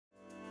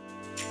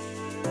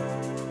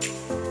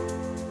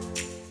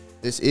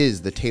This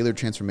is the Tailored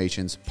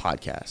Transformations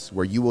podcast,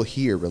 where you will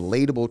hear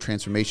relatable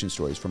transformation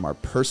stories from our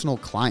personal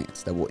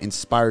clients that will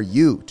inspire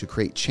you to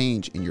create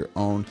change in your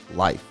own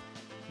life.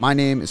 My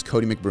name is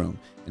Cody McBroom,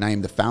 and I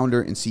am the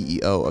founder and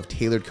CEO of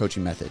Tailored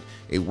Coaching Method,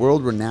 a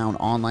world-renowned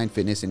online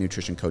fitness and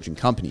nutrition coaching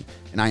company.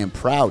 And I am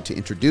proud to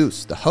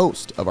introduce the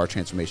host of our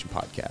transformation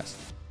podcast,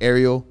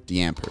 Ariel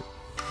D'Amper.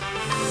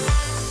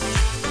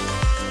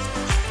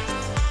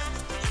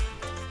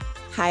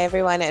 Hi,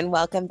 everyone, and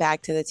welcome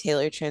back to the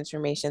Tailored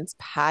Transformations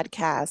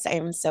podcast. I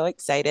am so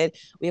excited.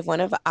 We have one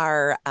of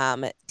our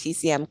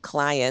TCM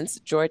clients,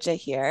 Georgia,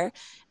 here,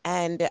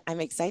 and I'm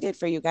excited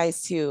for you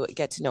guys to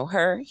get to know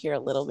her, hear a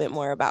little bit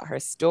more about her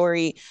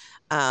story,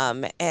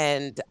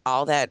 and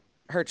all that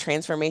her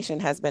transformation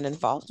has been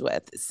involved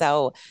with.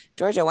 So,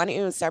 Georgia, why don't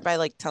you start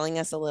by telling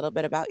us a little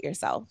bit about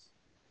yourself?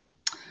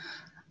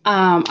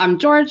 I'm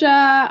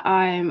Georgia.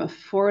 I'm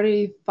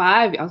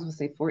 45. I was going to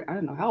say 40. I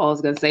don't know how I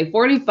was going to say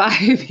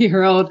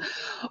 45-year-old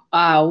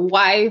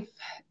wife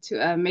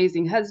to an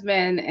amazing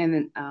husband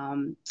and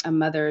a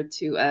mother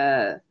to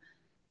a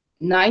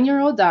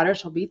 9-year-old daughter.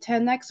 She'll be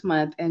 10 next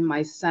month. And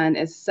my son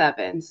is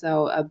 7.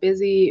 So a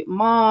busy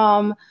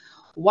mom,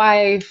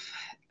 wife,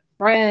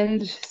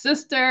 friend,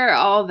 sister,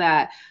 all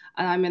that.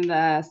 I'm in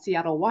the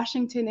Seattle,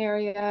 Washington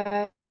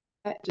area.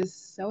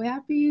 Just so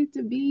happy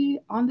to be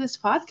on this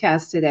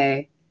podcast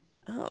today.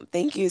 Oh,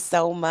 thank you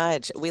so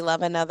much. We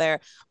love another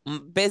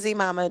busy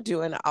mama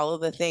doing all of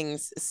the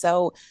things.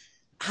 So,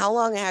 how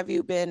long have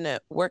you been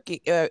working?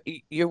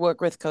 You work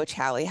with Coach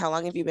Hallie. How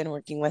long have you been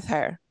working with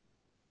her?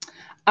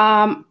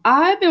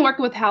 I've been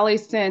working with Hallie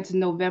since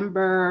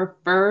November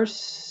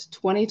 1st,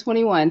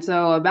 2021.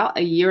 So about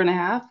a year and a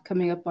half,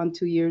 coming up on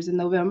 2 years in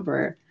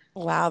November.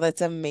 Wow,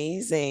 that's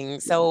amazing.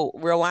 So,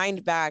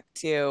 rewind back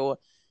to,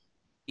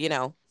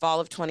 fall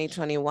of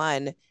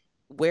 2021.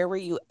 Where were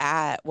you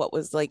at? What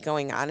was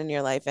going on in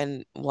your life,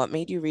 and what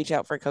made you reach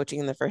out for coaching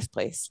in the first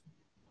place?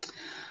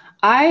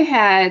 I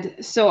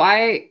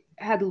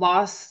had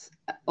lost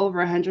over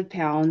 100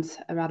 pounds,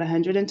 about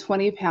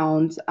 120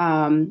 pounds,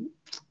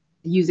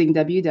 using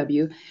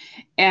WW.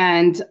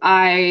 And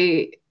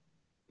I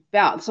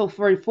found, so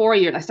for 4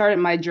 years, I started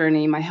my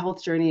journey, my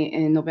health journey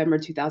in November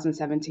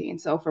 2017.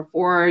 So for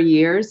 4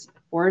 years,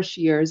 4-ish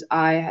years,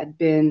 I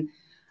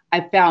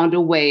found a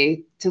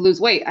way to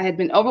lose weight. I had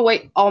been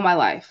overweight all my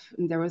life.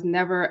 There was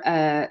never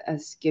a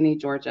skinny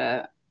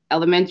Georgia.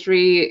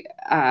 Elementary,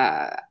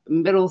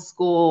 middle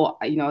school,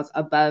 it's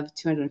above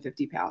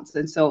 250 pounds.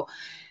 And so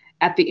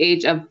at the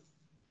age of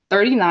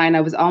 39,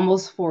 I was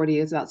almost 40.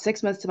 It was about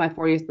 6 months to my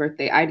 40th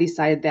birthday. I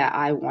decided that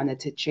I wanted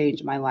to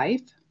change my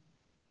life.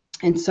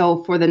 And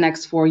so for the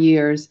next 4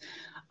 years,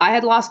 I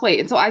had lost weight.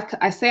 And so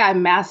I say I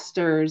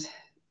mastered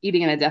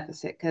eating in a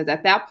deficit because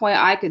at that point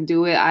I could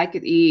do it. I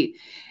could eat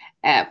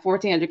at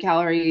 1,400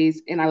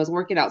 calories and I was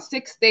working out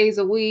 6 days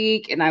a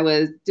week and I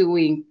was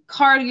doing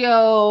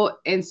cardio.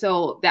 And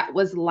so that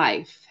was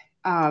life.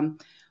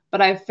 But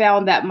I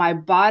found that my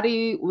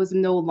body was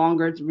no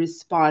longer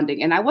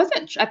responding. And I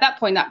wasn't at that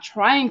point not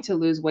trying to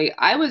lose weight.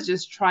 I was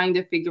just trying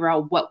to figure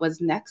out what was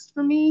next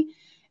for me.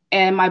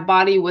 And my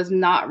body was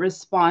not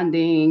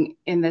responding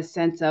in the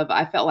sense of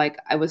I felt like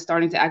I was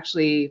starting to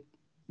actually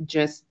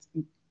just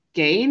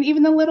gain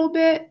even a little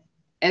bit.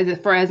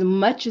 For as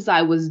much as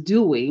I was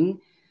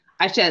doing,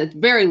 I should at the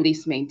very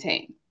least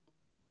maintain.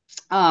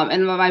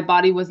 And my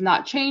body was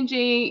not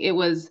changing.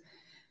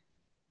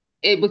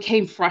 It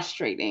became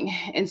frustrating.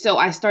 And so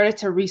I started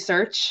to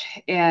research.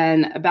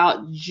 And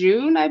about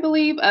June, I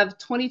believe, of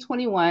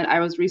 2021,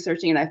 I was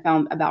researching and I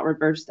found about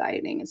reverse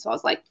dieting. And so I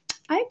was like,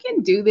 I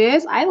can do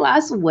this. I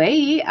lost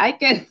weight. I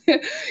can,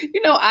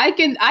 I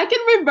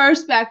can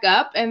reverse back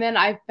up. And then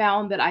I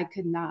found that I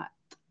could not.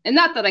 And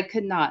not that I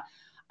could not.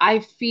 I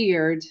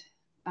feared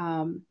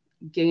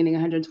gaining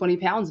 120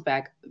 pounds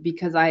back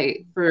because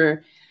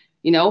for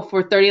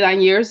 39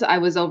 years, I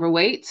was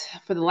overweight.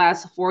 For the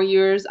last 4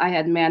 years, I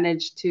had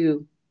managed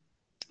to,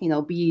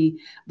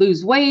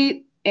 lose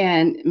weight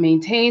and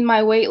maintain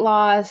my weight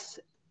loss.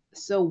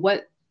 So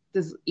what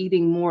does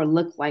eating more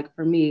look like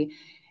for me?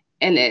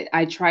 And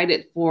I tried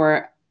it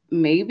for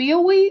maybe a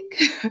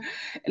week,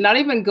 not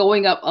even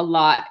going up a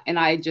lot. And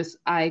I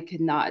could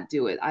not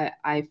do it.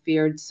 I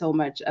feared so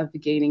much of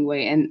gaining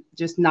weight and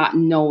just not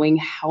knowing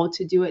how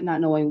to do it, not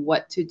knowing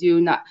what to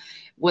do, I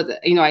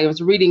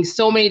was reading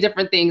so many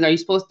different things. Are you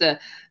supposed to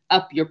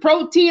up your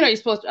protein? Are you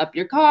supposed to up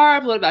your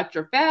carbs? What about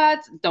your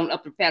fats? Don't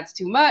up your fats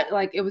too much.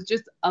 It was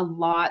just a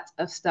lot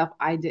of stuff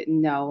I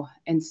didn't know.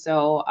 And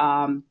so,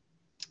 I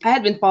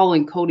had been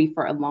following Cody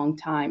for a long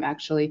time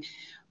actually,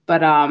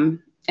 but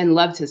and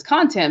loved his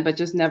content, but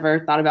just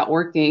never thought about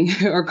working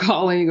or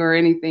calling or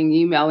anything,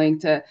 emailing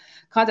to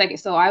contact it.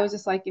 So I was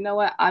just like, you know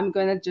what, I'm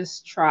gonna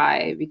just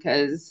try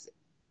because,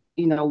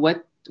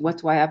 what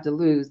do I have to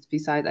lose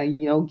besides I,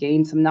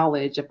 gain some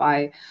knowledge. If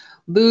I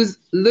lose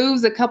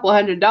a couple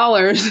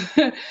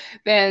 $100,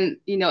 then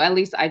at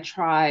least I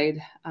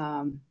tried.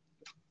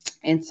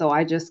 And so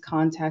I just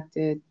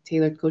contacted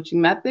Tailored Coaching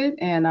Method,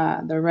 and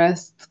the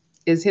rest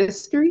is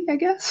history, I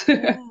guess.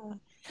 Yeah.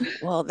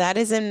 Well, that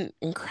is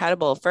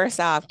incredible. First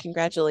off,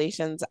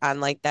 congratulations on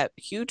like that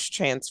huge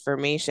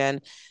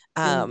transformation.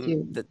 Thank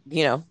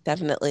you.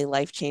 Definitely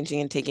life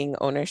changing and taking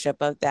ownership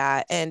of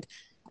that. And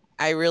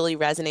I really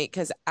resonate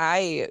because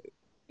I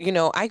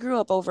grew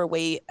up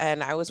overweight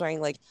and I was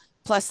wearing like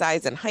plus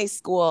size in high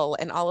school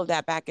and all of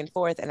that back and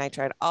forth. And I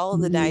tried all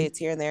of the Hmm. diets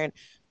here and there. And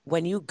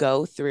when you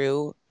go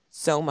through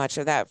so much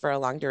of that for a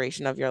long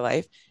duration of your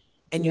life,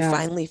 and you Yeah.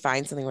 finally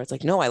find something where it's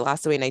like, no, I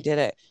lost the weight and I did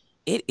it.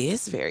 It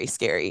is very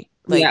scary,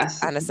 like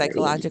Yes. on a Very.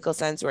 psychological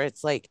sense, where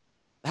it's like,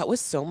 that was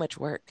so much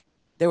work.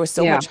 There was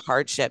so Yeah. much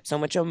hardship, so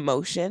much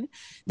emotion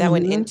that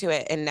went Hmm. into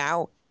it. And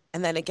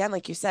then again,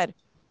 like you said,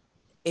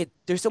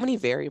 there's so many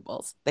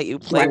variables that you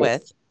play Right.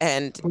 with.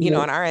 And, Right.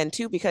 on our end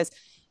too, because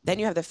then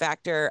you have the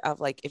factor of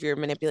like, if you're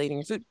manipulating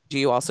your food, do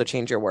you also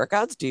change your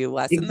workouts? Do you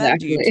lessen them?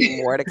 Do you do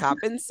Exactly. more to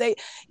compensate?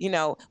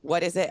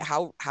 What is it?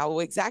 How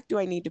exact do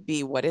I need to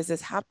be? What is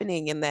this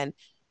happening? And then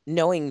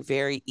knowing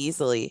very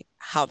easily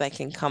how that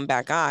can come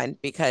back on.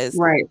 Because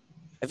Right.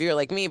 if you're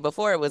like me,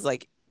 before it was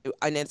like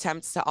an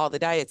attempt to all the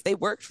diets, they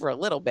worked for a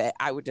little bit.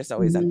 I would just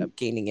always end Hmm. up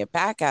gaining it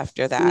back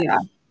after that. Yeah.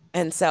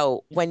 And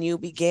so when you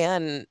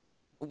began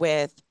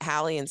with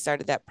Hallie and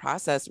started that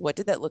process, what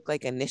did that look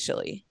like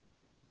initially?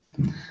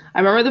 I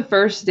remember the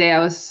first day I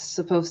was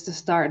supposed to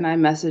start, and I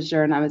messaged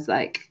her, and I was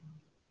like,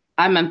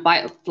 I'm in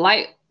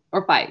flight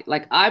or fight.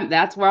 Like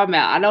that's where I'm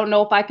at. I don't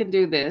know if I can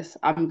do this.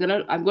 I'm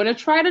gonna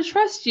try to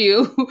trust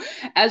you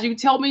as you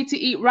tell me to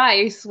eat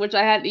rice, which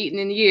I hadn't eaten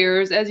in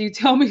years, as you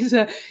tell me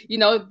to,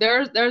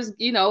 there's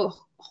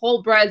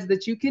whole breads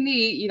that you can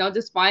eat,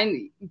 just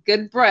find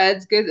good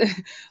breads, good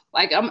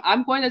like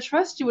I'm going to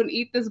trust you and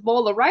eat this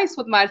bowl of rice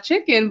with my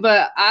chicken,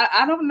 but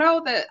I don't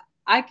know that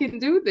I can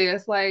do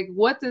this. Like,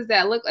 what does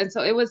that look like? And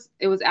so it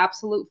was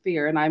absolute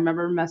fear. And I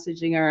remember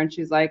messaging her and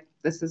she's like,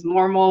 this is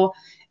normal.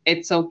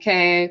 It's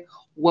okay.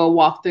 We'll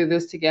walk through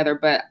this together.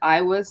 But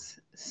I was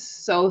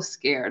so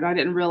scared. I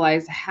didn't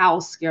realize how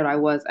scared I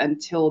was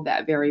until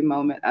that very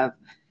moment of,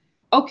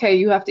 okay,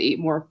 you have to eat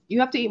more.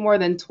 You have to eat more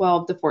than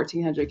 12 to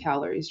 1400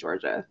 calories,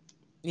 Georgia.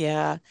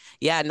 Yeah.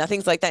 Yeah.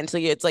 Nothing's like that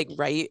until it's like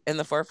right in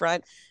the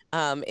forefront.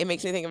 It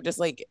makes me think of just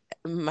like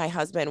my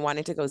husband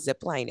wanted to go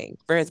zip lining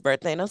for his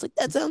birthday. And I was like,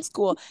 that sounds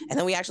cool. And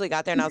then we actually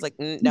got there and I was like,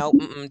 no,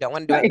 don't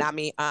want to do it. Right. Not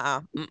me.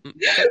 So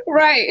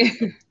Right.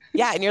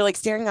 yeah, and you're like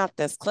staring off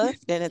this cliff,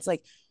 and it's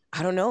like,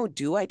 I don't know,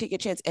 do I take a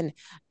chance? And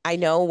I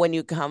know when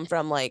you come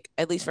from like,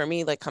 at least for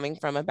me, like coming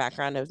from a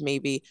background of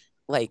maybe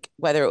like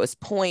whether it was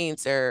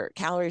points or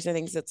calories or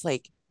things, it's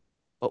like,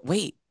 but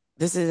wait,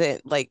 this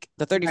isn't like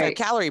the 35 Right.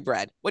 calorie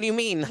bread. What do you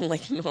mean?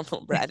 Like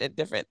normal bread and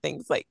different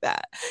things like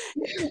that.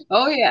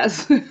 Oh,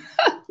 yes.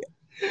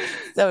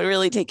 So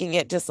really taking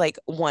it just like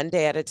one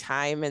day at a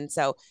time. And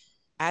so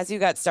as you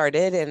got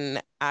started,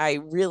 and I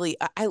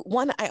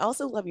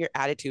also love your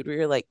attitude where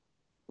you're like,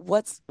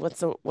 what's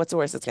the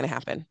worst that's gonna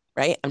happen?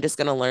 Right. I'm just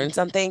gonna learn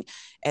something.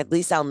 At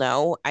least I'll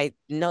know. I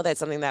know that's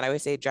something that I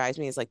always say drives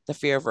me is like the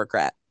fear of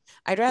regret.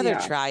 I'd rather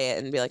Yeah, try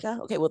it and be like,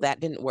 oh, okay, well, that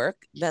didn't work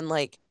than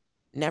like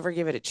never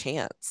give it a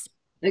chance.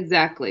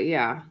 exactly.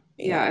 Yeah.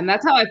 Yeah. Yeah. And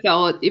that's how I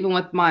felt even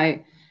with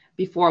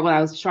before when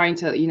I was trying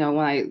to, when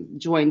I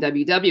joined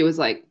WW, it was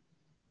like,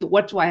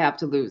 what do I have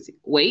to lose?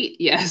 Weight?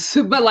 Yes.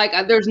 But like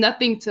there's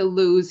nothing to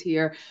lose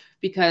here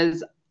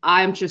because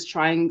I'm just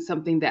trying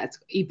something that's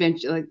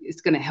eventually like,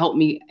 it's going to help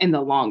me in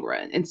the long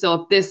run. And so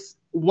if this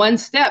one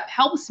step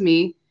helps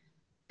me,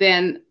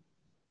 then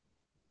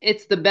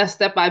it's the best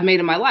step I've made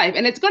in my life.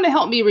 And it's going to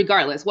help me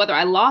regardless, whether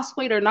I lost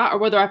weight or not, or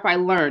whether if I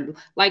learned.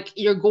 Like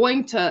you're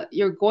going to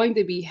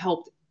be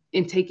helped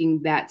in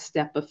taking that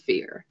step of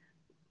fear,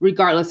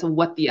 regardless of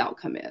what the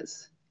outcome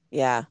is.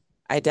 Yeah.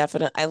 I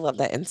love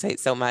that insight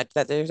so much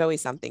that there's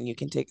always something you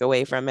can take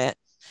away from it.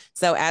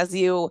 So as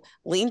you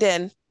leaned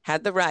in,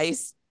 had the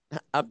rice,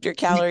 upped your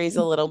calories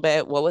a little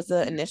bit, what was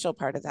the initial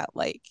part of that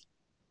like?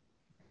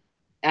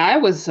 I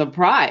was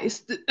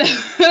surprised.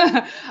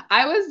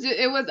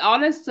 It was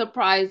honest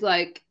surprise.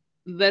 Like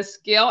the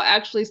scale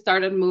actually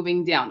started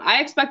moving down.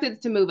 I expected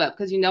it to move up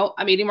because,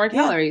 I'm eating more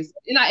Yeah. calories.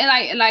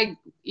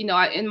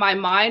 In my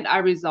mind, I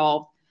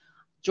resolved,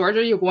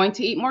 Georgia, you're going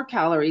to eat more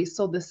calories.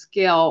 So the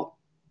scale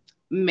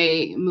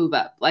may move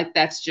up. Like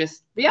that's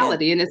just Yeah.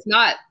 reality. And it's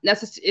not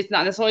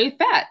necessarily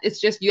fat. It's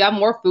just you have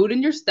more food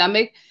in your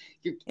stomach.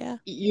 You're Yeah.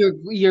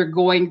 you're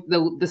going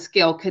the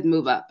scale could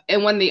move up.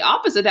 And when the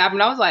opposite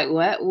happened, I was like,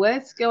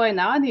 what's going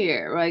on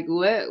here? Like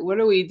what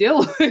are we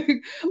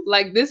doing?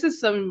 Like this is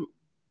some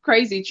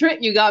crazy trick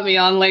you got me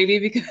on, lady,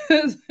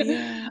 because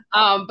Yeah.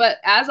 but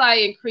as I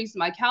increased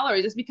my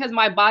calories, it's because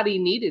my body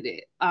needed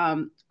it.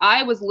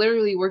 I was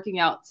literally working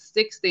out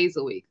 6 days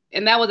a week.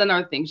 And that was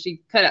another thing.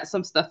 She cut out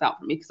some stuff out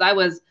for me because I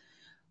was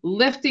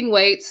lifting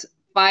weights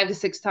 5 to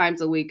 6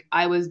 times a week.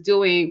 I was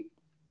doing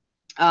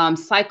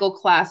cycle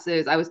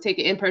classes. I was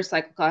taking in-person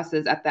cycle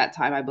classes at that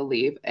time, I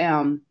believe,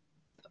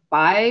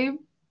 5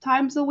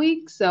 times a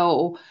week.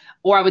 So,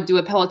 or I would do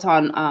a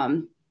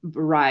Peloton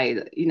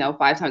ride,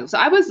 5 times. So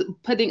I was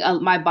putting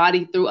my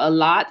body through a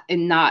lot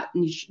and not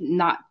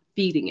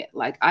feeding it.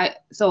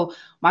 So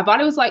my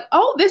body was like,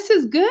 oh, this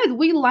is good.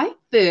 We like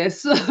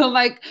this.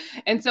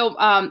 And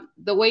so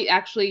the weight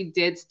actually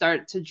did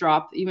start to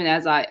drop even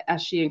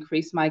as she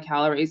increased my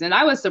calories. And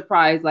I was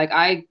surprised. Like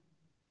I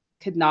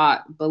could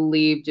not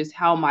believe just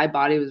how my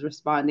body was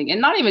responding, and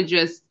not even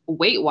just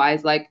weight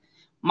wise, like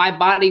my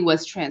body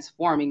was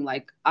transforming.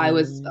 Like I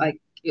was Mm.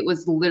 like, it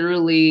was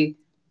literally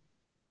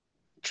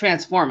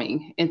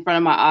transforming in front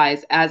of my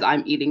eyes as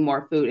I'm eating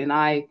more food. And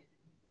I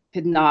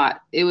could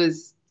not, it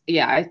was,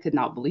 yeah, I could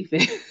not believe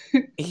it.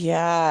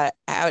 Yeah.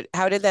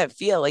 How did that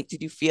feel? Like,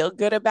 did you feel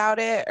good about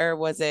it, or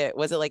was it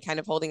like kind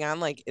of holding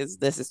on, like, is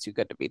too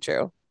good to be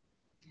true?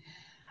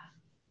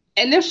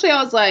 Initially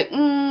I was like,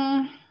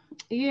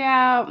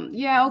 yeah,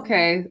 yeah, Mm.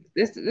 okay.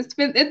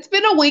 It's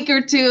been a week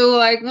or two.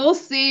 Like we'll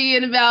see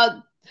in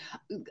about,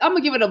 I'm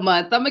gonna give it a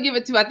month. I'm gonna give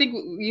it two. I think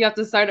you have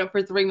to sign up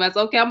for 3 months.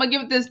 Okay, I'm gonna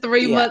give it this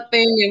three Yeah. month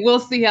thing, and we'll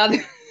see how.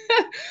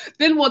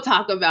 Then we'll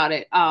talk about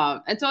it.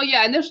 And so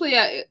yeah, initially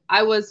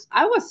I was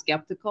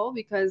skeptical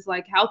because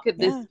like, how could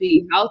this Yeah.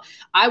 be? How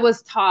I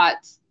was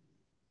taught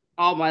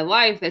all my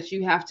life that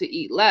you have to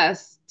eat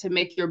less to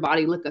make your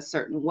body look a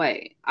certain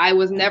way. I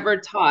was Yeah. never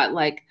taught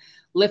like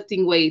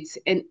lifting weights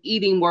and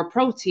eating more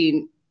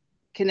protein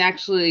can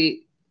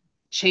actually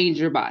change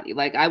your body.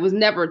 Like I was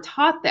never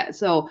taught that.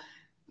 So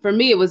for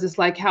me, it was just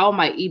like, how am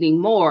I eating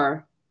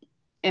more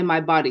and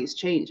my body's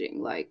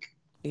changing? Like,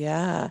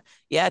 Yeah.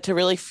 Yeah. To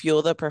really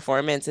fuel the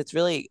performance, it's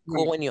really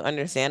cool right, when you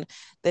understand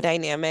the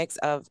dynamics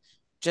of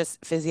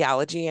just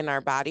physiology in our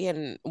body.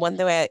 And one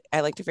way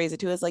I like to phrase it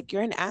too is like,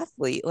 you're an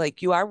athlete,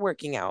 like you are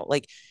working out.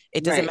 Like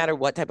it doesn't right, matter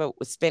what type of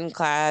spin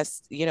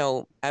class,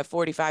 at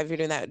 45, you're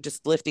doing that,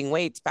 just lifting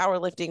weights,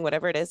 powerlifting,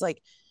 whatever it is,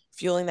 like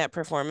fueling that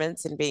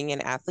performance and being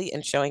an athlete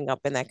and showing up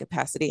in that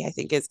capacity, I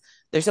think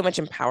there's so much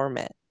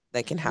empowerment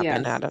that can yeah,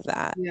 happen out of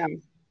that. yeah,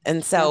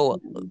 And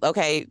so, definitely.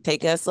 okay,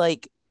 take us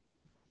like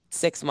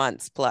 6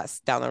 months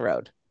plus down the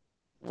road.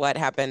 What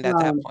happened at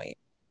that Um, point?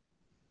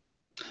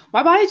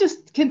 my body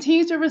just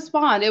continues to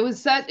respond. It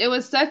was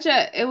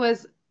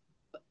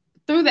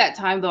through that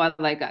time though. I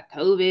like got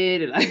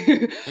COVID and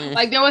like, Mm,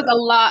 like there was a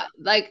lot,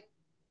 like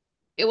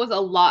it was a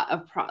lot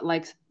of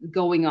like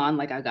going on.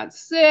 Like I got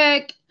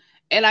sick,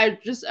 and I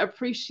just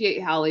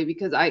appreciate Hallie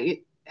because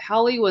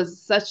Hallie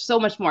was so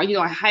much more.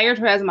 I hired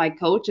her as my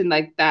coach, and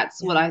like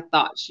that's what yeah. I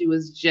thought she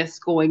was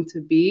just going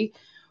to be.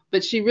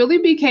 But she really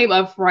became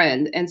a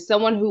friend and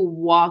someone who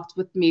walked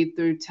with me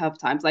through tough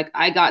times. Like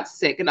I got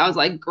sick, and I was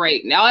like,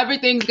 great, now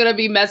everything's gonna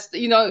be messed. The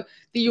Yeah.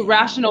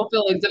 irrational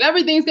feelings of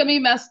everything's gonna be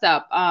messed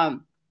up.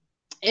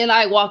 And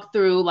I walked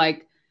through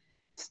like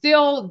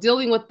still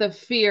dealing with the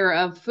fear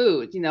of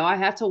food. I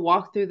had to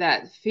walk through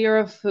that fear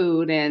of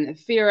food and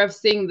fear of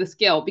seeing the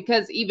scale,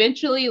 because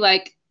eventually,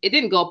 like, it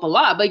didn't go up a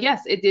lot, but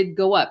yes, it did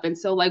go up. And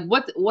so, like,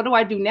 what do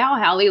I do now,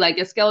 Hallie? Like,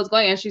 a scale is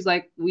going, and she's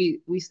like,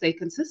 we stay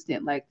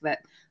consistent, like that.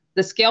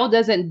 The scale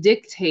doesn't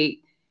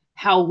dictate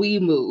how we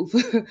move.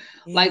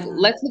 Like, Yeah.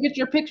 let's look at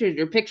your pictures.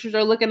 Your pictures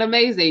are looking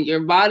amazing.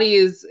 Your body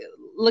is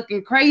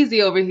looking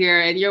crazy over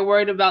here, and you're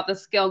worried about the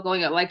scale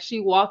going up. Like, she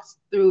walks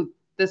through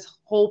this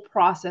whole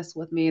process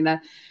with me, and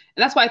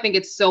that's why I think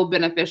it's so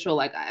beneficial.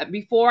 Like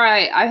before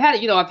I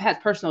had, I've had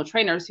personal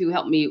trainers who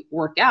helped me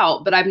work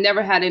out, but I've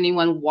never had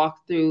anyone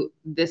walk through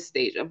this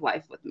stage of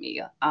life with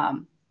me,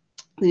 the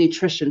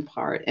nutrition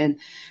part. And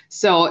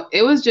so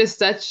it was just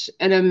such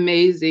an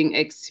amazing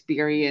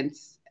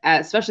experience,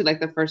 especially like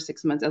the first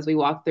 6 months as we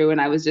walked through,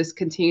 and I was just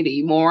continuing to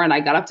eat more, and I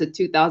got up to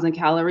 2,000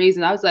 calories,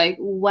 and I was like,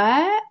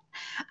 what?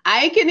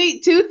 I can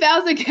eat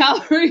 2,000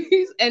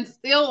 calories and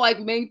still like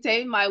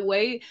maintain my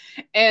weight.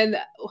 And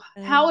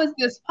Yeah. how is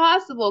this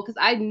possible? Because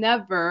I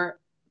never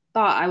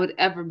thought I would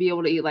ever be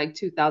able to eat like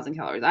 2,000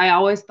 calories. I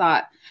always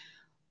thought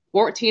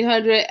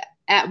 1,400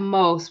 at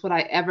most would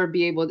I ever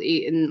be able to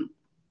eat. And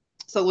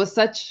so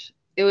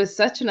it was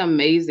such an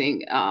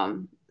amazing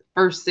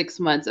first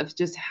 6 months of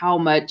just how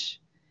much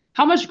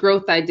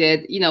growth I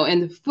did,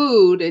 in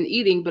food and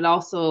eating, but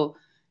also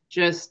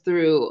just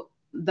through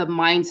the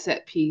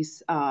mindset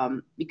piece,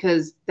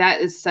 because that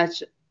is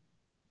such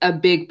a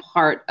big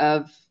part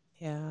of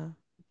Yeah.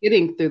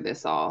 getting through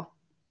this all.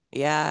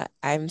 Yeah.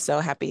 I'm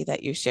so happy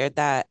that you shared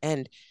that.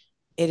 And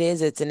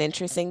it's an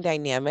interesting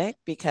dynamic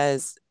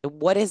because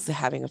what is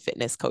having a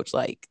fitness coach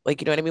like?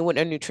 Like, you know what I mean? What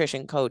a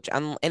nutrition coach.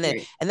 Right. And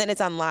then it's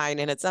online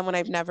and it's someone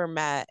I've never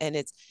met. And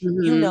it's,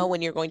 Hmm.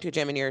 when you're going to a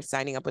gym and you're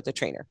signing up with a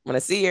trainer. I'm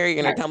gonna see you, you're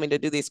gonna Right. tell me to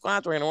do these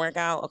squats, we're gonna work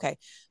out. Okay.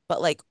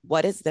 But like,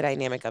 what is the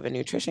dynamic of a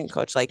nutrition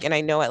coach like? And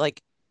I know at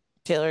like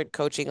tailored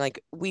coaching,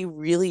 like we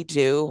really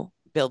do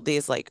build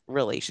these like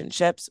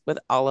relationships with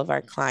all of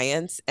our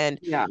clients. And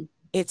Yeah.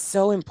 it's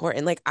so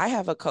important. Like I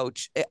have a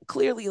coach.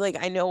 Clearly, like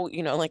I know,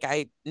 like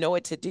I know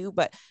what to do,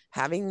 but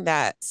having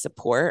that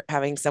support,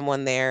 having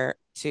someone there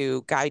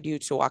to guide you,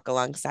 to walk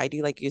alongside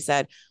you, like you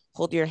said,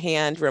 hold your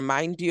hand,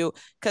 remind you,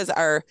 because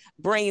our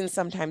brains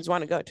sometimes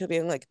want to go to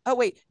being like, oh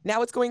wait,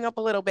 now it's going up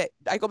a little bit.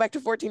 I go back to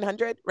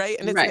 1,400, right?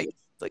 And Right.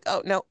 it's like,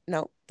 oh no,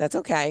 no, that's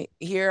okay.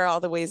 Here are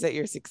all the ways that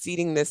you're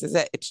succeeding. This is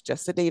it. It's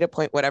just a data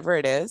point, whatever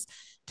it is,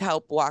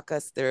 help walk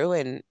us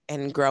through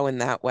and grow in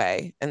that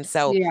way. And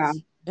so Yeah.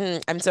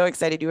 I'm so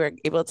excited you were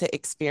able to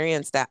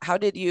experience that. How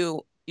did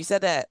you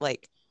said that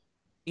like,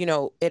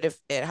 it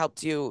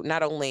helped you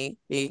not only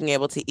being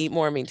able to eat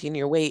more, maintain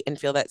your weight, and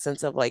feel that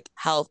sense of like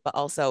health, but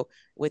also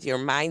with your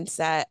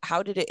mindset.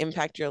 How did it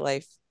impact your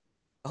life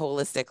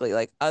holistically,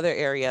 like other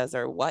areas,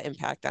 or what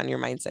impact on your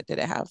mindset did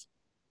it have?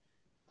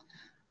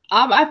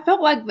 I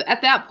felt like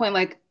at that point,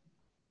 like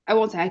I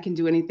won't say I can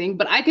do anything,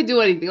 but I could do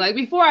anything. Like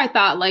before, I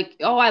thought like,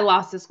 oh, I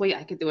lost this weight,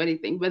 I could do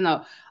anything. But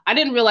no, I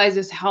didn't realize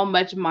just how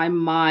much my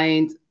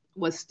mind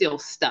was still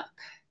stuck.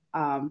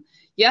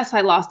 Yes,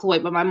 I lost the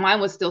weight, but my mind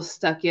was still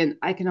stuck in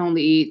I can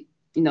only eat,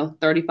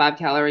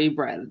 35-calorie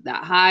bread,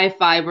 that high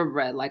fiber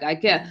bread. Like I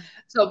can't. Yeah.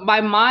 So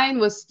my mind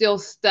was still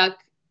stuck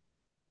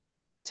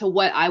to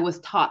what I was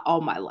taught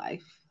all my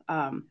life,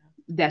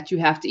 that you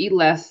have to eat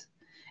less.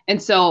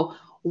 And so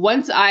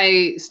once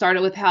I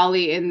started with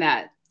Hallie in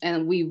that,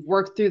 and we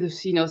worked through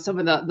this, some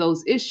of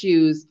those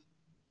issues,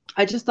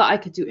 I just thought I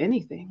could do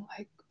anything.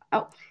 Like,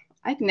 oh,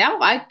 I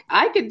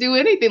could do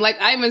anything. Like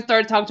I even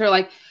started talking to her,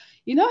 like,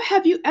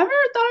 have you ever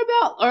thought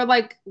about, or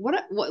like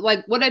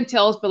what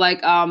entails for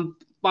like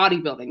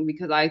bodybuilding?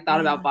 Because I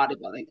thought about Yeah.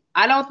 bodybuilding.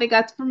 I don't think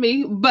that's for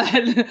me,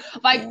 but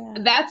like Yeah.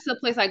 that's the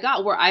place I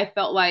got where I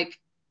felt like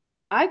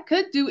I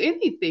could do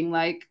anything.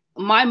 Like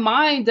my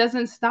mind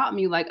doesn't stop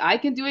me. Like I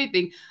can do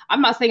anything.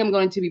 I'm not saying I'm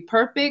going to be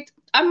perfect.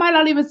 I might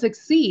not even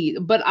succeed,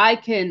 but I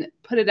can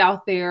put it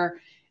out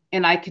there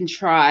and I can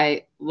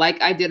try.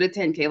 Like I did a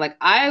 10K. Like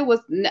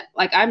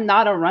like I'm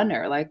not a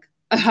runner. Like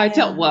I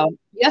tell, Yeah. well,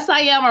 yes,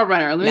 I am a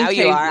runner. Let me Now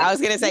you change are. that. I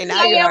was gonna say Yes,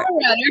 now I you am are.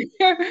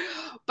 a runner.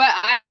 But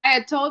I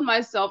had told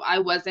myself I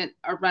wasn't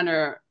a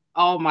runner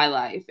all my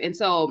life. And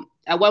so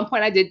at one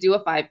point I did do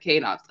a 5K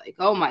and I was like,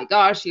 oh my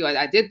gosh,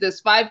 I did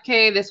this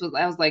 5K.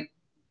 I was like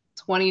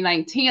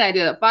 2019. I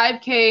did a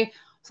 5K.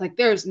 It's like,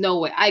 there's no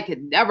way I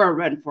could never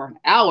run for an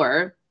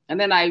hour. And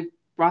then I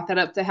brought that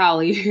up to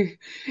Hallie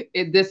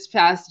in this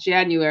past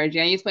January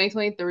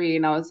 2023.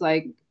 And I was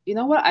like, you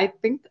know what? I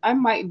think I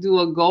might do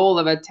a goal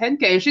of a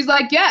 10K. And she's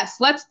like, yes,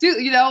 let's do,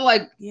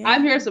 like,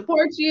 I'm here Yeah. to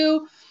support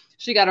you.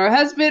 She got her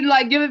husband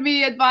like giving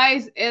me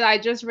advice. And I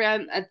just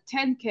ran a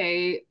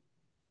 10K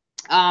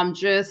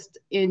just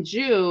in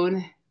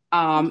June.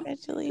 A little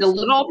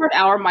Congratulations. over an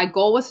hour. My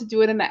goal was to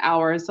do it in an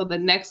hour. So the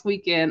next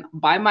weekend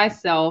by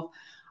myself,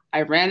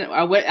 I went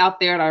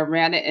out there and I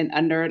ran it in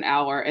under an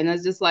hour. And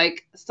it's just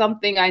like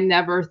something I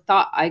never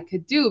thought I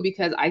could do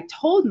because I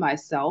told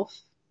myself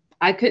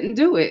I couldn't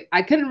do it.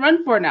 I couldn't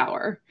run for an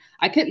hour.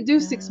 I couldn't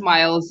do six Yeah.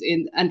 miles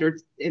in under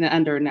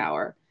an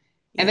hour.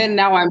 And then Yeah.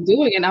 now I'm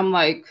doing it. I'm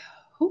like,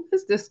 who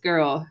is this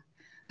girl?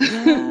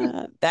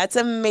 Yeah, that's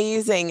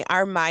amazing.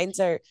 Our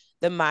mindset,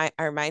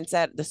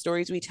 the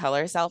stories we tell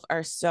ourselves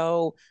are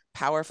so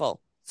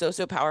powerful. So,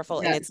 so powerful.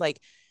 And Yeah, it's like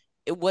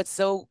what's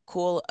so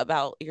cool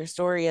about your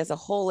story as a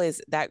whole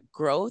is that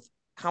growth,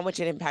 how much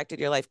it impacted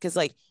your life. Cause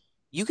like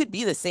you could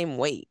be the same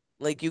weight.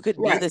 Like you could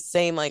be right, the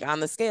same like on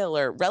the scale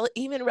or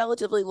even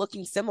relatively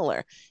looking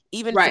similar,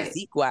 even right.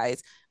 physique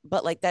wise.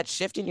 But like that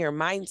shift in your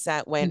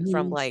mindset went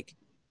from Hmm. like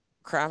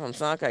crap, I'm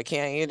stuck. I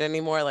can't eat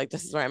anymore. Like,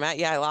 this is where I'm at.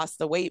 Yeah, I lost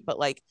the weight, but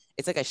like,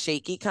 it's like a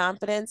shaky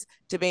confidence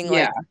to being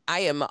Yeah, like, I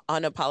am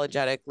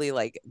unapologetically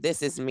like,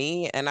 this is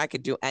me and I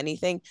could do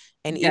anything.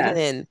 And even yes,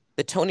 in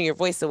the tone of your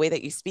voice, the way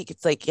that you speak,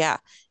 it's like, yeah.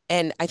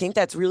 And I think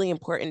that's really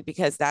important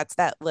because that's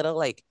that little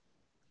like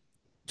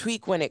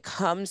tweak when it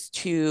comes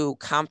to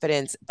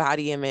confidence,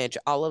 body image,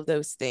 all of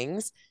those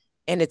things.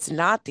 And it's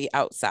not the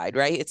outside,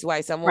 right? It's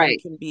why someone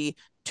right. can be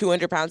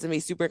 200 pounds and be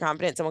super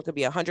confident. Someone could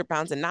be 100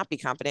 pounds and not be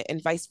confident,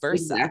 and vice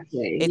versa.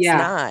 Exactly. It's Yeah.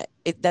 not,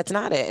 that's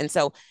not it. And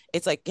so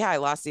it's like, yeah, I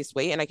lost this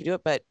weight and I can do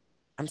it, but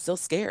I'm still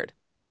scared.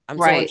 I'm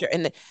still Right. unsure.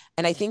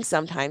 And I think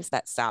sometimes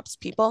that stops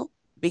people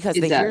because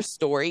It they hear does.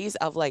 stories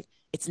of like,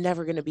 it's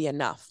never going to be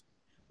enough,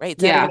 right?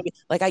 It's never Yeah. going to be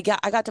like I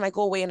got to my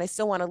goal weight and I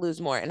still want to lose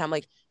more. And I'm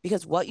like,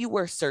 because what you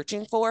were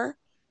searching for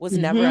was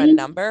never a Hmm.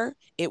 number.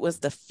 It was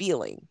the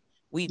feeling.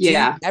 We do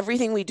Yeah.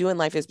 everything we do in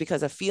life is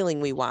because of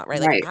feeling we want, right?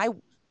 Like Right.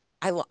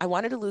 I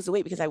wanted to lose the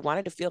weight because I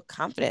wanted to feel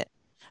confident.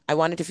 I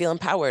wanted to feel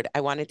empowered.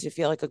 I wanted to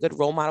feel like a good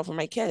role model for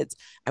my kids.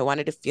 I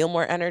wanted to feel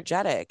more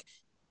energetic.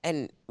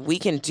 And we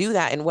can do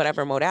that in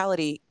whatever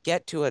modality,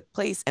 get to a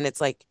place and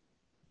it's like,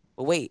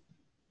 well, wait,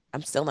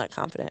 I'm still not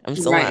confident. I'm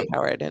still not Right.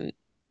 empowered. And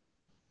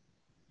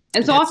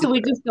And so that's often we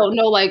super. just don't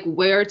know like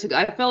where to go.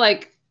 I feel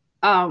like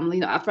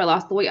after I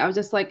lost the weight, I was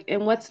just like,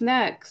 and what's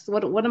next?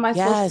 What am I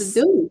supposed to Yes.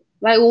 do?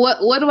 Like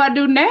what do I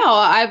do now?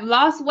 I've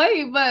lost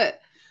weight, but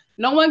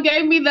no one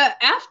gave me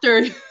the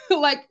after.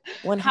 Like,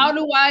 how 100.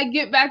 do I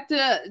get back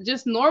to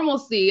just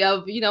normalcy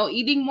of,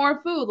 eating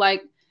more food?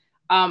 Like,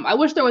 I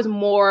wish there was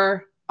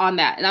more on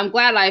that. And I'm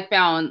glad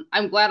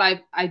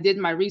I did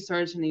my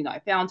research and I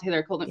found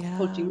Taylor coaching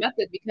Yeah.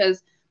 method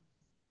because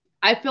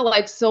I feel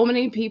like so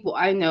many people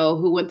I know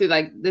who went through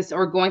like this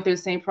or going through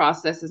the same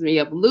process as me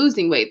of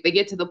losing weight, they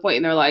get to the point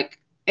and they're like,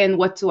 and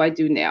what do I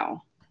do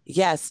now?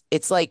 Yes,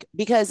 it's like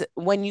because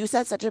when you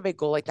set such a big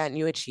goal like that and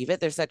you achieve it,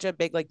 there's such a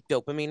big like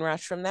dopamine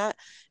rush from that.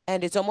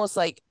 And it's almost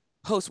like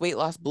post weight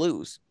loss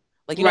blues.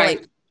 Like,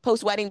 Right.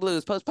 post wedding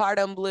blues,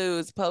 postpartum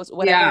blues, post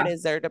whatever Yeah. it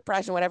is, or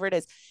depression, whatever it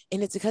is.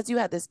 And it's because you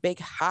had this big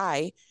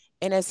high.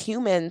 And as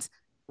humans,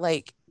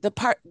 like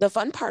the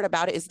fun part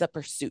about it is the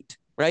pursuit,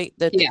 right?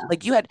 That Yeah.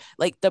 like you had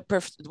like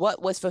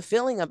what was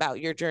fulfilling about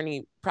your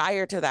journey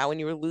prior to that when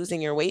you were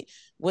losing your weight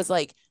was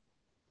like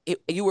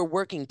you were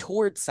working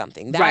towards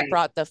something that Right.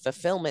 brought the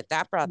fulfillment,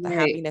 that brought the Right.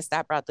 happiness,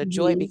 that brought the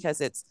joy, Hmm.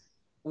 because it's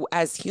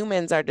as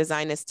humans, our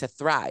design is to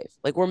thrive.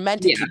 Like we're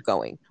meant to Yeah. keep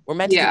going. We're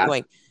meant to keep Yeah.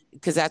 going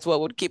because that's what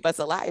would keep us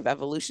alive,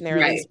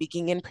 evolutionarily Right.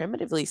 speaking and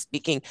primitively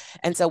speaking.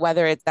 And so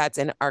whether it's that's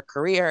in our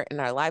career, in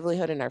our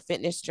livelihood, in our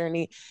fitness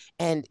journey,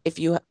 and if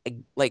you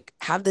like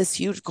have this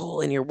huge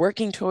goal and you're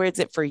working towards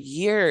it for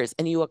years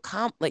and you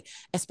accomplish, like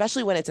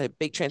especially when it's a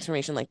big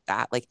transformation like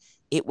that, like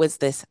it was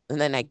this, and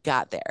then I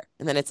got there,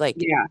 and then it's like,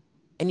 Yeah.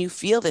 and you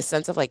feel this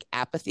sense of like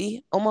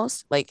apathy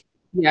almost like,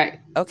 Yeah.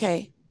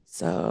 okay,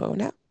 so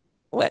now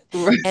what?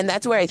 Right. And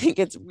that's where I think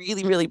it's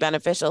really, really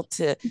beneficial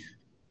to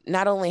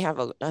not only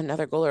have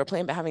another goal or a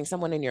plan, but having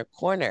someone in your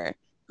corner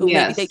who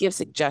maybe they Yes. give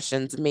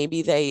suggestions,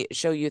 maybe they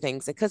show you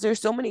things, because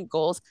there's so many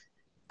goals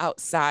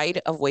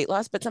outside of weight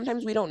loss, but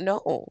sometimes we don't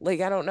know.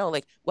 Like, I don't know,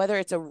 like whether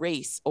it's a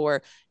race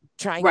or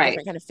trying a Right.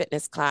 different kind of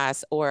fitness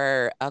class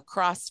or a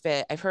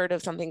CrossFit. I've heard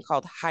of something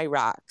called High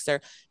Rocks,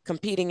 or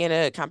competing in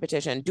a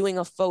competition, doing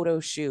a photo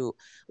shoot.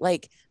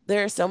 Like,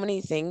 there are so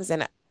many things.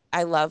 And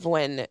I love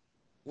when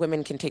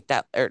women can take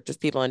that, or just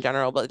people in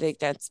general, but take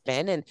that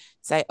spin and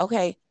say,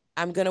 okay,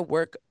 I'm going to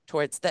work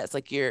towards this.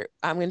 Like,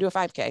 I'm going to do a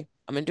 5K.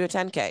 I'm going to do a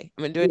 10K.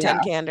 I'm going to do a Yeah.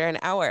 10K under an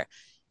hour.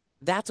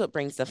 That's what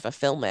brings the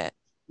fulfillment.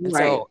 And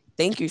Right. so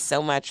thank you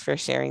so much for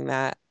sharing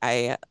that.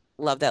 I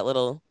love that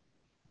little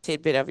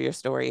tidbit of your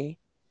story.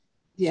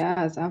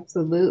 Yes,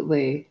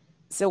 absolutely.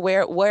 So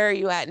where are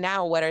you at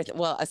now? What are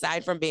well,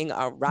 aside from being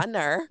a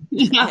runner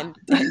Yeah.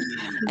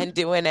 and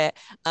doing it,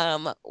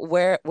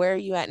 where are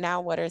you at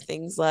now? What are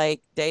things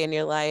like day in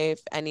your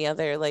life? Any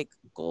other like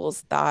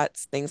goals,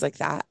 thoughts, things like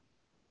that?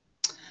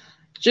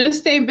 Just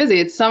staying busy.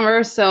 It's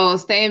summer, so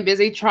staying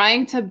busy,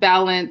 trying to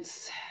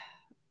balance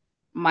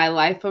my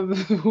life of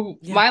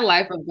Yeah. my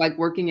life of like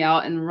working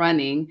out and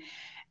running,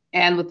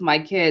 and with my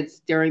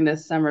kids during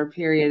this summer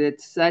period.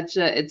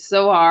 It's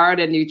so hard,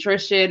 and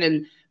nutrition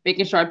and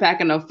making sure I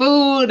pack enough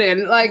food,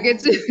 and like Yeah.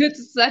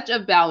 it's such a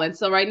balance.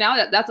 So right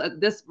now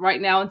this right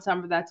now in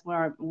summer, that's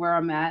where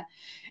I'm at.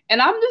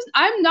 And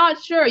I'm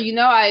not sure,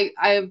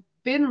 I've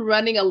been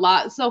running a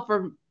lot. So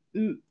for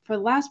the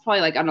last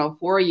probably like, I don't know,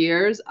 4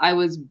 years, I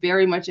was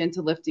very much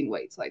into lifting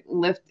weights, like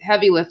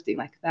heavy lifting,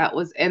 like that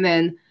was, and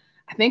then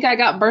I think I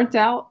got burnt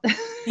out.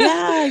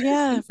 Yeah,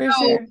 yeah, for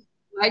So sure.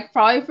 like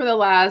probably for the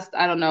last,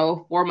 I don't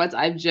know, 4 months,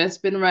 I've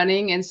just been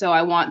running. And so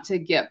I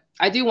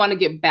do want to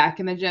get back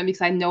in the gym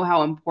because I know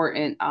how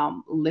important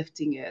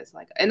lifting is.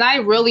 Like, and I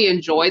really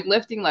enjoyed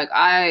lifting.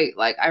 I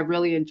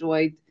really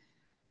enjoyed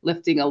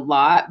lifting a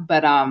lot,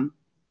 but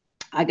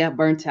I got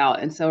burnt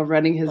out. And so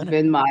running has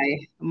been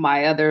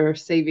my other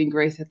saving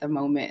grace at the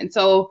moment. And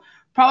so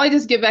probably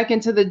just get back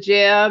into the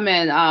gym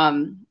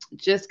and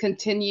just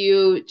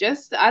continue,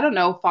 just I don't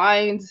know,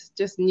 find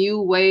just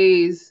new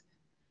ways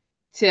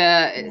to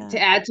Yeah.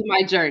 add to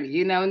my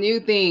journey, new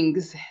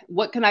things.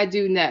 What can I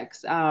do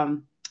next?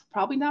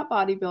 Probably not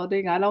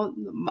bodybuilding. I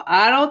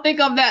don't think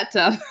I'm that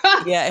tough.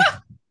 Yeah.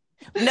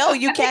 No,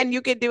 you can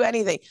do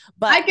anything. I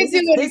But can do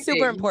this is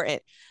super anything.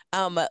 important.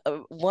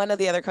 One of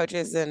the other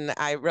coaches and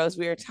I, Rose,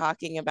 we were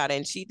talking about it,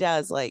 and she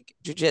does like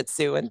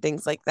jujitsu and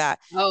things like that.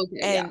 Okay,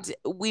 yeah. And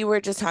we were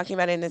just talking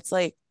about it, and it's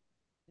like,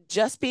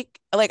 just be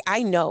like,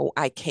 I know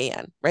I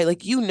can, right?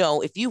 Like, if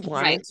you Right.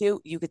 wanted to,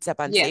 you could step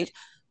on Yes. stage,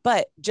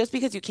 but just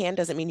because you can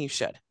doesn't mean you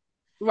should.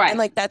 And Right.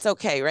 like that's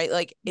okay, right?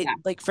 Like it, Yeah.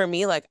 like for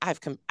me, like I've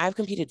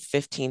competed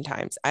 15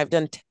 times. I've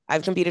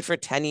competed for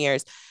 10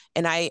 years,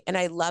 and I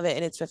love it,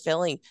 and it's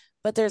fulfilling.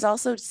 But there's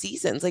also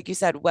seasons, like you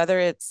said, whether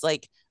it's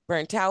like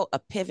burnt out, a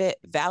pivot,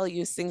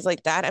 values, things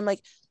like that. I'm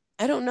like,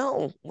 I don't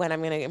know when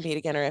I'm going to compete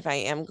again, or if I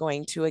am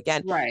going to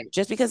again, Right.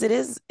 just because it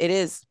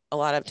is a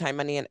lot of time,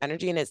 money, and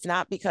energy, and it's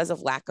not because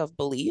of lack of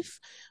belief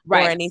or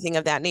Right. anything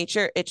of that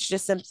nature. It's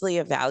just simply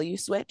a value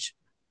switch,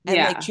 and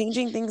like Yeah.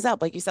 changing things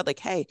up, like you said, like,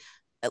 hey,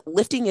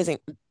 lifting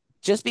isn't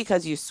just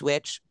because you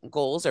switch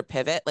goals or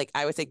pivot. Like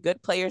I would say,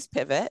 good players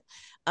pivot.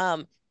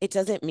 It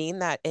doesn't mean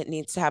that it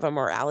needs to have a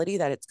morality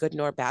that it's good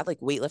nor bad. Like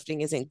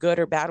weightlifting isn't good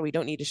or bad. We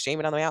don't need to shame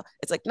it on the way out.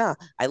 It's like, nah,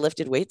 I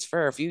lifted weights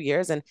for a few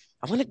years and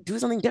I want to do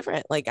something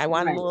different. Like I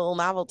wanted a Right. little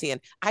novelty.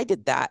 And I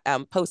did that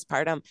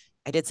postpartum.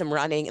 I did some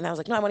running and I was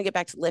like, no, I want to get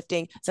back to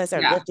lifting. So I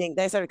started Yeah. lifting.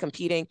 Then I started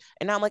competing.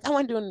 And now I'm like, I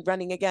want to do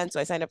running again. So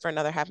I signed up for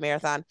another half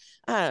marathon.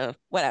 I don't know,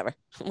 whatever.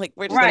 Like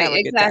we're just going to Right. have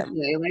a good time.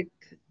 Exactly. Like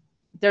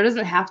there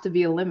doesn't have to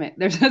be a limit.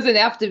 There doesn't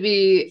have to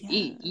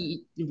be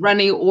Yeah.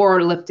 running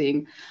or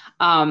lifting.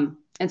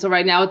 And so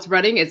right now it's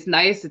running. It's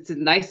nice. It's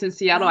nice in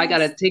Seattle. I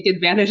gotta Yes. take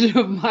advantage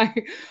of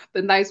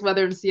the nice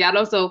weather in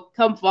Seattle. So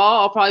come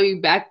fall, I'll probably be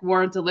back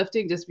more into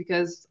lifting just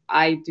because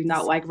I do The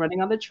not like season.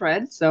 running on the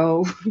tread.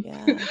 So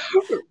Yeah.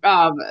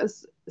 um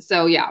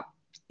so yeah,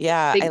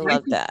 Yeah. I think life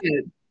love is that.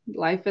 good.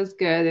 Life is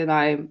good, and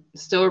I'm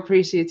still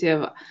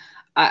appreciative.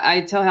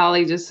 I tell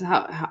Hallie just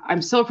how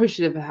I'm so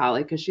appreciative of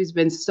Hallie because she's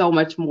been so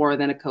much more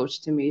than a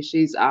coach to me.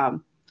 She's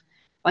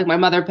like my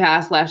mother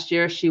passed last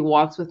year. She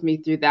walked with me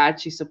through that.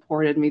 She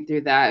supported me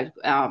through that.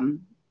 And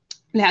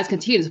has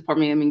continued to support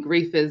me. I mean,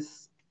 grief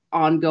is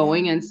Yeah.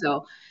 ongoing. And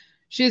so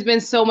she's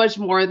been so much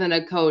more than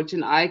a coach.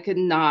 And I could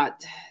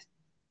not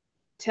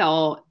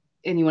tell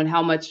anyone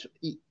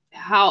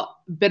how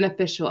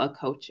beneficial a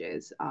coach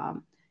is.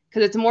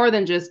 Because it's more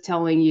than just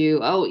telling you,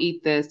 oh,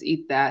 eat this,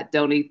 eat that,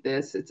 don't eat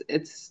this.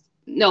 It's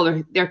no,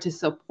 they're there to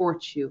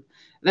support you.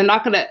 They're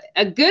not gonna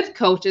a good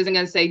coach isn't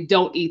gonna say,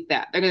 don't eat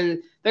that.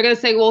 They're gonna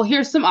say, well,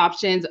 here's some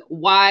options,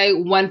 why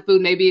one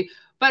food maybe,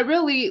 but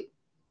really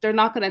they're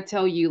not gonna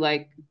tell you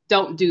like,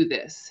 don't do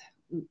this.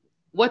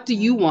 What do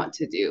you Yeah. want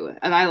to do?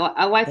 And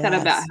I like that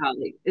about Yes.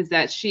 Hallie, is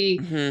that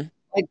she Hmm.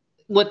 like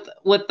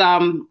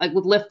like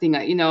with lifting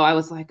it, I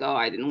was like, oh,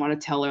 I didn't want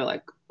to tell her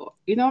like,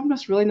 I'm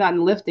just really not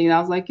in lifting. And I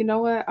was like, you know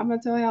what? I'm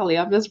gonna tell Hallie,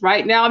 I'm just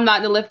right now I'm not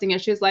in the lifting.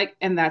 And she's like,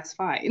 and that's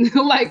fine.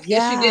 Like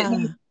she didn't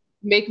Yeah.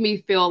 make me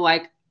feel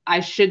like I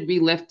should be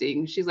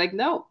lifting. She's like,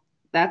 no,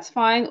 that's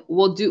fine.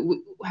 We'll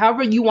do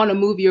however you want to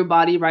move your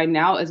body right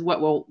now is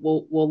what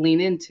we'll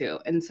lean into.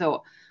 And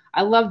so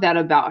I love that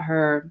about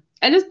her.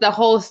 And just the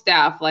whole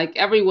staff, like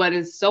everyone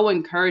is so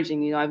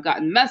encouraging. I've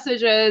gotten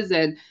messages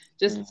and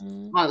just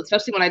Hmm.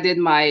 especially when I did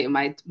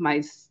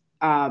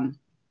um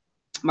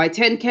my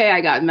 10K,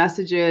 I got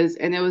messages,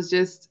 and it was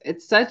just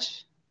it's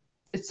such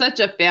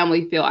a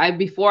family feel. I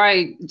Before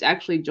I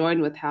actually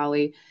joined with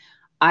Hallie,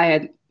 I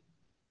had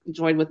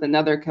joined with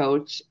another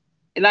coach,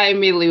 and I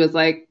immediately was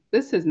like,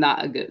 this is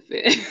not a good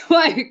fit.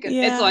 Like,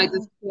 it's Yeah. like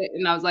this fit,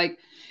 and I was like,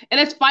 and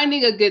it's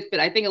finding a good fit.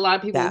 I think a lot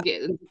of people That.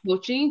 get into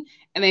coaching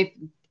and they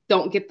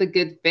don't get the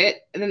good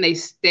fit, and then they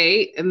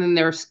stay, and then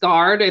they're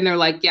scarred, and they're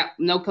like, yeah,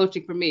 no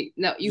coaching for me.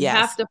 No, you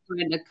have Yes. to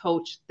find a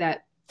coach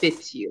that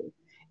fits you.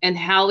 And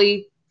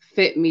Hallie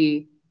fit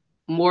me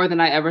more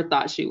than I ever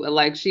thought she would.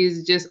 Like,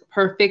 she's just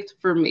perfect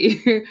for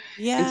me.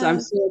 And so I'm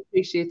Yes. so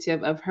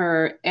appreciative of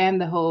her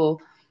and the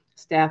whole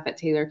staff at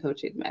Taylor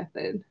Coaching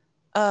Method.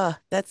 Oh,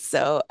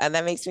 and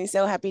that makes me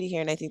so happy to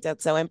hear. And I think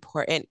that's so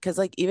important because,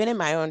 like, even in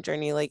my own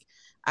journey, like,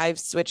 I've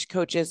switched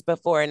coaches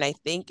before, and I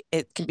think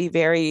it can be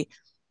very,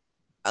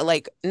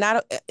 like,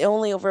 not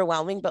only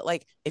overwhelming, but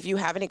like, if you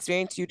have an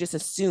experience, you just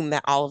assume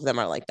that all of them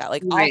are like that.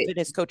 Like, all Right.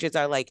 fitness coaches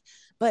are like,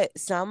 but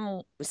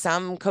some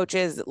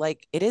coaches,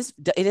 like, it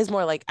is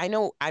more like, I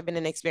know I've been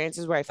in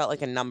experiences where I felt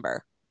like a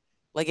number.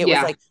 Like it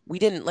was Yeah. like we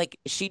didn't like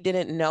she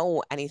didn't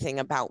know anything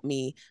about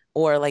me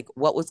or like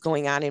what was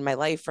going on in my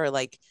life or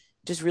like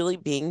just really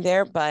being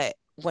there. But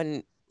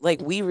when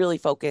like we really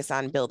focus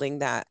on building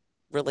that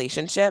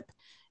relationship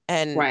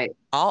and Right.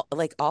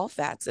 all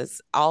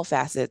facets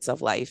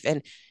of life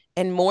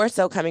and more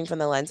so coming from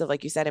the lens of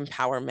like you said,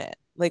 empowerment.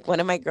 Like one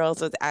of my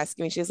girls was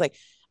asking me, she's like,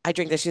 I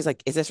drink this. She's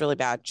like, is this really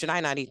bad? Should I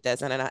not eat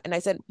this? And I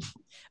said,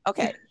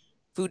 okay,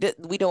 food,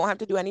 we don't have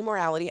to do any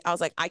morality. I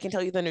was like, I can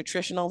tell you the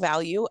nutritional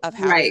value of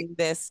Right. having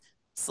this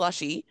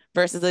slushy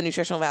versus the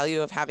nutritional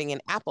value of having an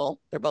apple.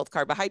 They're both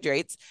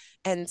carbohydrates.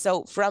 And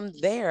so from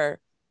there,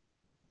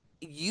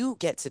 you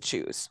get to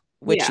choose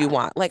which you Yeah.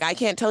 want. Like I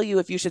can't tell you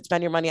if you should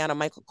spend your money on a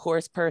Michael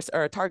Kors purse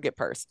or a Target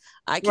purse.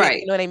 I can't, you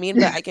Right. know what I mean?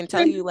 But I can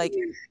tell you like,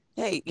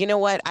 hey, you know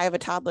what? I have a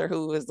toddler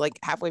who is like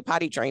halfway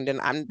potty trained,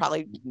 and I'm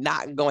probably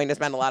not going to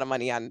spend a lot of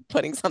money on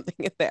putting something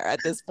in there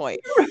at this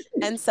point.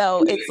 And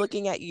so it's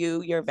looking at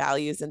you, your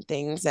values and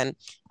things. And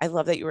I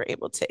love that you were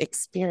able to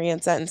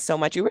experience that and so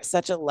much. You were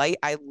such a light.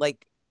 I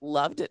like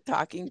loved it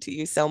talking to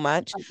you so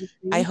much.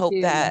 I Thank hope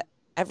you. that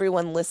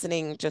everyone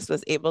listening just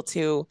was able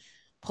to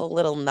pull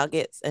little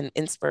nuggets and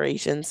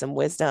inspiration, some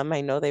wisdom.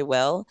 I know they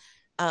will.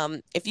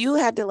 If you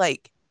had to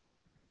like,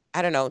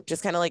 I don't know,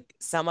 just kind of like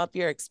sum up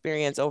your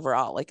experience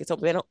overall, like it's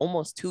been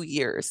almost 2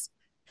 years,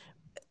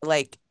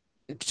 like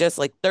just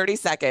like 30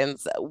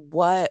 seconds,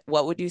 what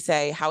would you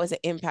say? How has it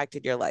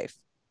impacted your life?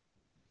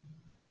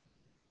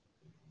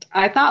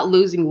 I thought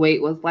losing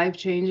weight was life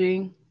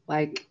changing,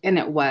 like, and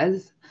it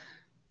was.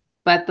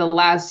 But the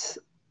last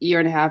year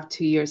and a half,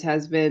 2 years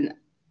has been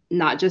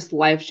not just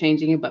life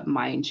changing, but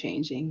mind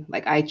changing.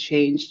 Like, I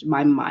changed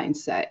my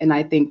mindset. And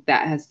I think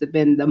that has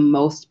been the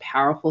most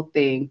powerful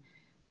thing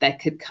that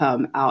could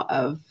come out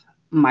of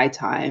my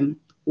time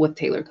with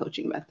Taylor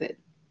Coaching Method.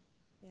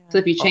 So Yeah.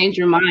 if you Oh, change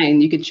your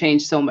mind, you can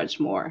change so much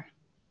more.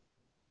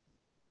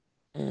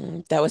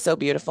 that was so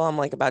beautiful. I'm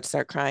like about to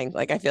start crying.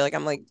 Like I feel like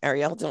I'm like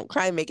Ariel, don't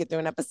cry, make it through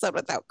an episode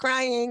without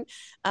crying.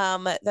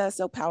 That's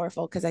so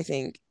powerful because I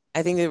think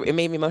it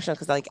made me emotional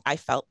because like I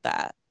felt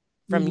that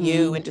from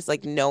you Mm-hmm. and just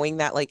like knowing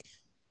that like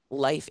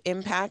life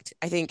impact.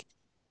 I think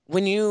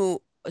when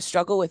you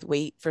struggle with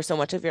weight for so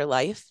much of your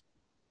life,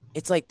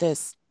 it's like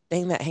this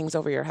thing that hangs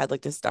over your head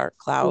like this dark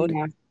cloud.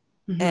 Yeah.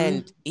 Mm-hmm.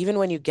 And even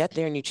when you get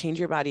there and you change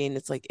your body and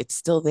it's like it's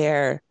still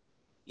there,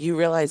 you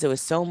realize it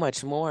was so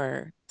much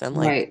more than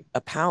like Right.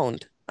 a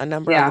pound, a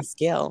number on Yeah. the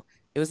scale.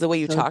 It was the way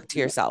you So talked to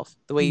yourself,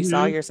 the way you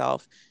saw mm-hmm.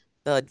 yourself,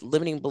 the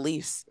limiting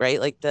beliefs, right?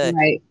 Like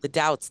Right. the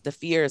doubts, the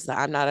fears that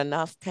I'm not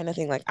enough kind of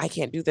thing. Like I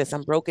can't do this.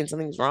 I'm broken.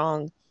 Something's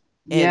wrong.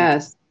 And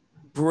Yes.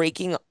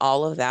 breaking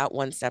all of that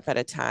one step at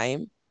a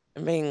time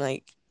and being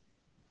like,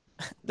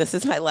 this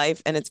is my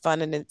life and it's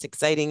fun and it's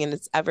exciting and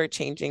it's ever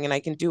changing and I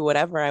can do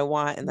whatever I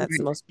want. And that's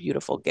the most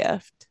beautiful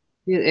gift.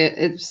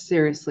 It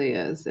seriously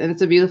is. And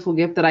it's a beautiful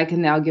gift that I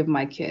can now give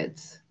my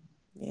kids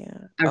Yeah.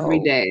 every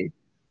Oh, day.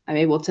 I'm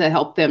able to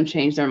help them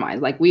change their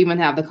minds. Like we even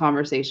have the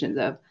conversations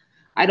of,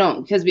 I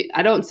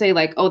don't say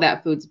like, oh,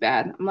 that food's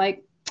bad. I'm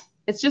like,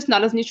 it's just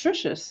not as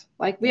nutritious.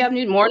 Like we yeah.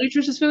 have more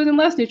nutritious food and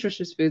less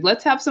nutritious food.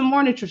 Let's have some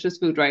more nutritious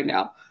food right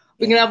now.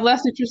 We can Yeah. have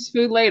less nutritious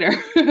food later.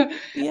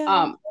 Yeah.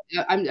 um,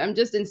 I'm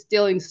just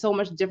instilling so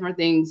much different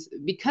things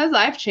because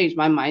I've changed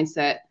my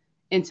mindset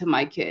into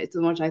my kids,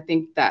 and which I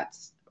think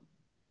that's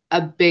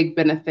a big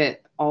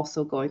benefit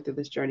also going through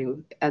this journey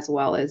as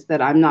well, is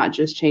that I'm not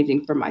just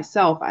changing for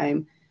myself,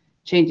 I'm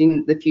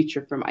changing the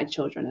future for my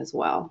children as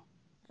well.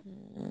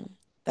 Mm.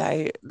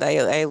 I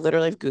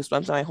literally have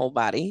goosebumps on my whole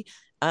body.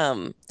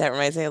 That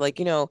reminds me of like,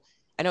 I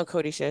know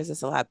Cody shares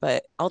this a lot,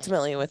 but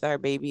ultimately with our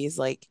babies,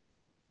 like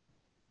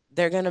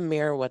they're gonna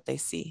mirror what they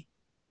see,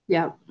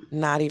 Yeah,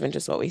 not even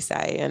just what we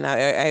say. And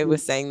I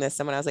was saying this,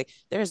 someone I was like,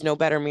 there is no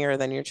better mirror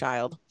than your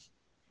child.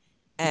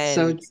 it's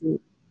so And true.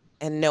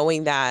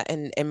 knowing that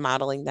and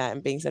modeling that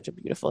and being such a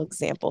beautiful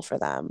example for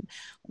them.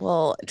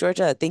 Well,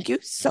 Georgia, thank you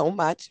so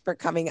much for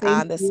coming Thank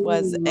on. This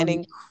was an you.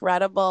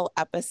 incredible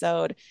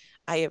episode.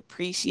 I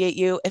appreciate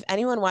you. If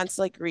anyone wants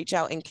to like reach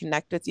out and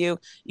connect with you,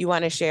 you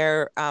want to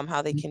share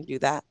how they can do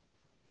that?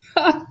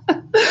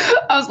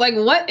 I was like,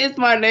 what is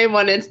my name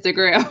on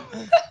Instagram?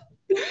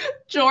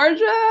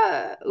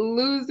 Georgia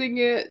losing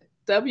it.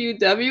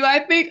 WW, I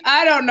think.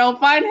 I don't know.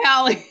 Find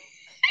Hallie.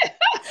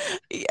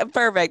 Yeah,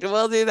 perfect.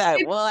 We'll do that.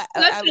 Well,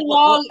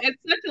 It's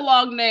such a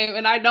long name,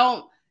 and I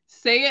don't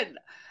say it.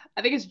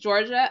 I think it's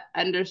Georgia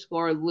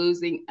underscore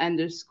losing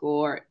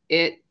underscore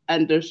it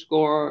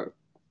underscore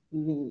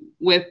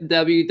with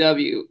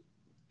WW.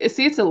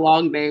 See, it's a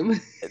long name.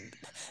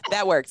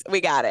 that works.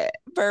 We got it.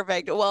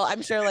 Perfect. Well,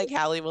 I'm sure like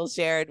Hallie will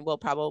share and we'll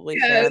probably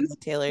share on Yes. the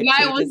tailored And I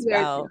page was as there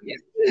too. well. Yes.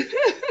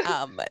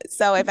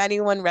 So if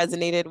anyone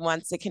resonated,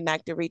 wants to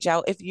connect or reach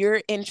out, if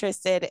you're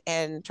interested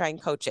in trying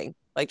coaching,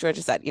 like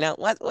Georgia said,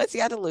 what's you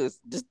got to lose?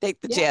 Just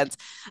take the Yeah. chance.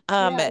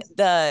 Yes.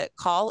 The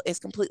call is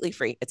completely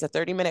free. It's a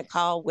 30-minute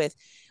call with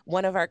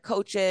one of our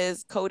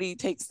coaches. Cody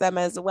takes them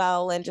as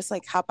well. And just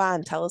like hop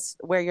on, tell us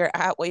where you're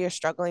at, what you're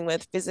struggling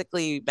with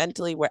physically,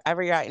 mentally,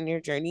 wherever you're at in your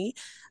journey.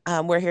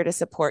 We're here to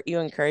support you,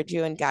 encourage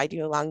you, and guide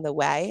you along the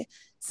way.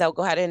 So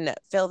go ahead and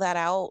fill that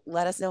out.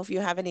 Let us know if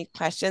you have any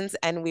questions,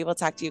 and we will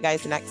talk to you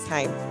guys next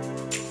time.